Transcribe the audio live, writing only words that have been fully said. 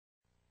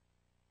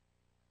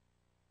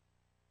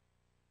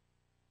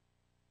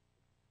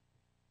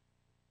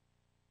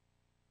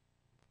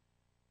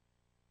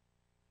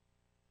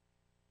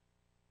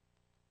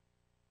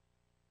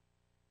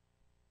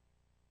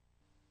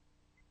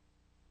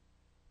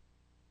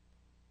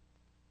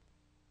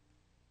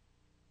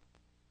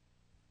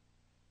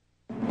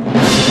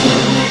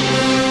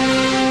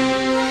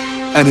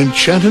An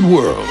enchanted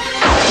world.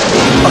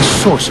 A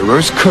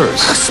sorcerer's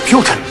curse.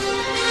 Rasputin.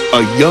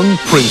 A young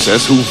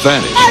princess who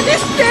vanished.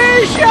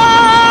 Anastasia!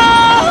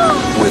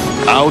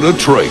 Without a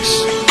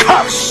trace.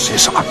 Curse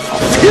is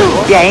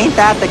unfulfilled. Yeah, ain't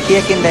that the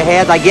kick in the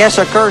head? I guess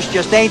a curse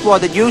just ain't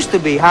what it used to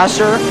be, huh,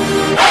 sir?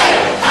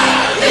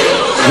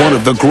 One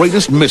of the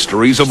greatest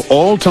mysteries of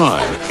all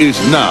time is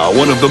now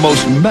one of the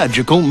most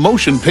magical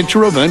motion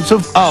picture events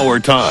of our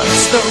time.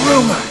 It's the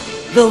rumor,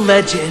 the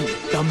legend,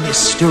 the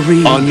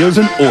mystery. Anya's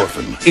an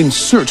orphan in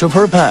search of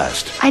her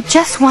past. I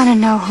just want to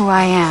know who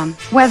I am,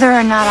 whether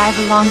or not I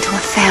belong to a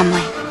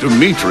family.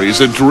 Dimitri's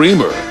a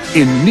dreamer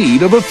in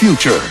need of a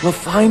future. We'll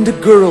find a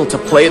girl to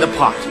play the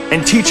part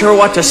and teach her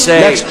what to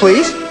say. Next,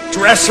 please.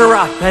 Dress her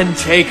up and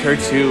take her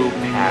to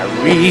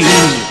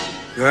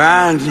Paris.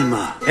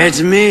 Grandma,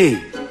 it's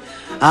me,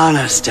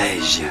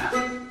 Anastasia.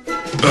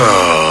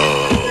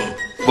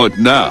 But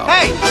now,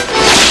 Hey!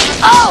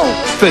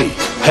 fate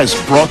has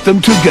brought them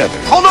together.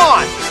 Hold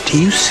on!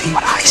 Do you see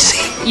what I see?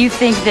 You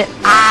think that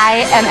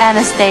I am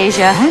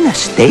Anastasia?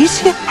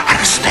 Anastasia?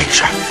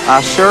 Anastasia.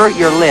 Sir,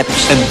 your lips.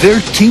 And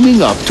they're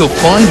teaming up to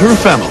find her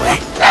family.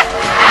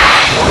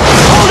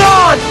 Hold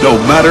on! No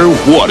matter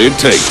what it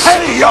takes.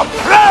 Say your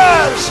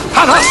prayers,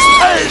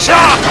 Anastasia.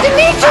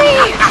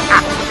 Dimitri!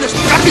 There's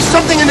gotta be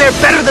something in there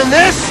better than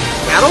this.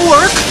 That'll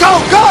work. Go,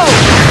 go!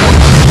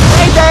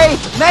 Mayday!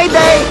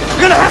 Mayday!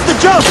 You're gonna have to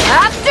jump.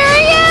 After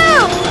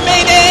you!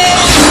 Mayday!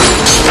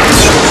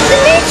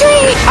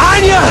 Dimitri!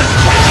 Anya!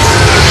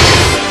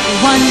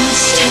 One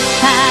step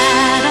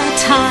at a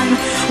time,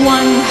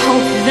 one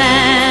hope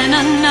then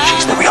another.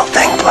 She's the real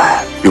thing,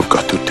 Glad. You've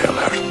got to tell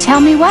her. Tell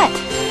me what?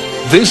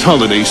 This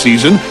holiday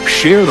season,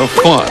 share the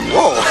fun,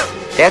 Whoa!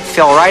 That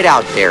fell right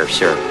out there,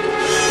 sir.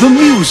 the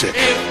music,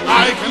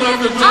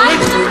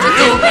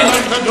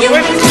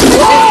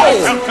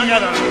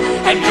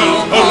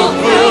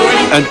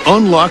 and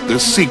unlock the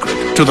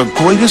secret to the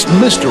greatest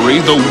mystery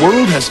the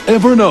world has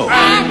ever known.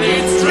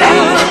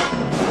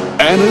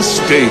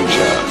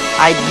 Anastasia.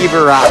 I'd give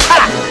her a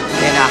ha!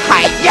 Then a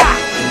hi-ya!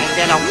 And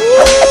then a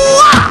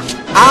woo-ah!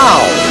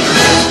 Ow!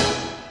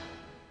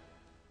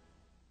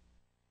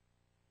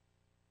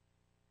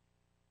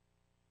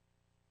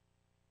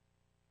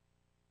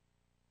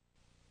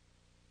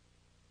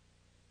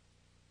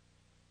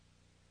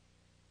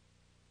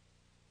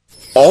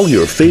 All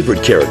your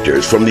favorite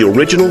characters from the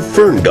original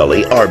Fern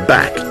Gully are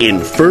back in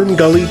Fern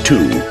Gully 2,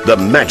 The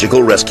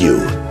Magical Rescue.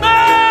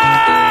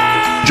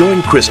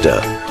 Join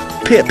Krista,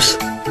 Pips,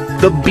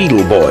 the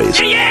Beetle Boys,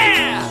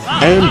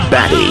 and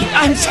Batty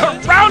I'm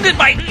surrounded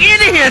by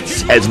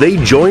idiots! as they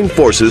join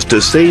forces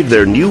to save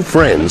their new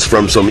friends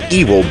from some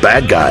evil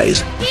bad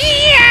guys.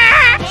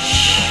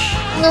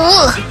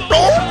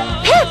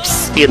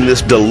 Pips! In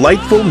this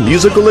delightful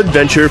musical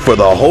adventure for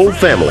the whole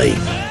family,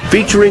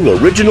 featuring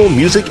original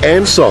music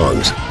and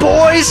songs.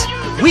 Boys,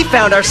 we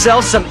found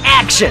ourselves some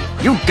action.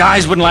 You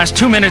guys wouldn't last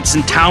 2 minutes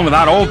in town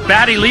without old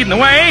Batty leading the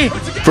way.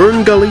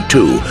 Fern Gully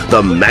 2,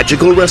 The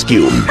Magical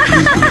Rescue.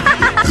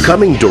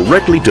 Coming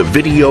directly to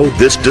video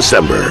this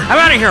December. I'm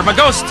out of here. I'm a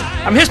ghost.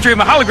 I'm history.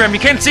 I'm a hologram. You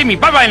can't see me.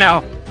 Bye-bye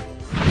now.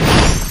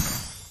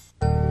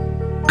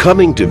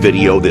 Coming to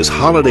video this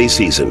holiday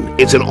season,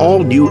 it's an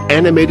all-new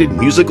animated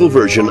musical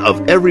version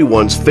of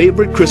everyone's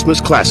favorite Christmas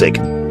classic,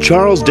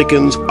 Charles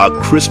Dickens' A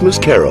Christmas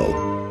Carol,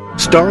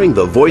 starring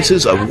the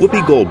voices of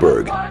Whoopi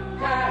Goldberg,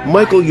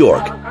 Michael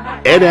York,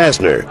 Ed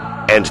Asner,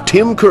 and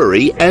Tim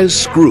Curry as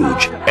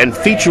Scrooge, and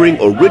featuring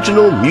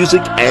original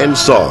music and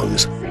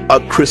songs. A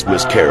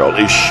Christmas Carol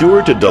is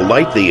sure to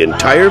delight the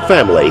entire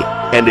family,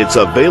 and it's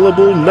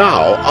available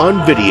now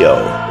on video.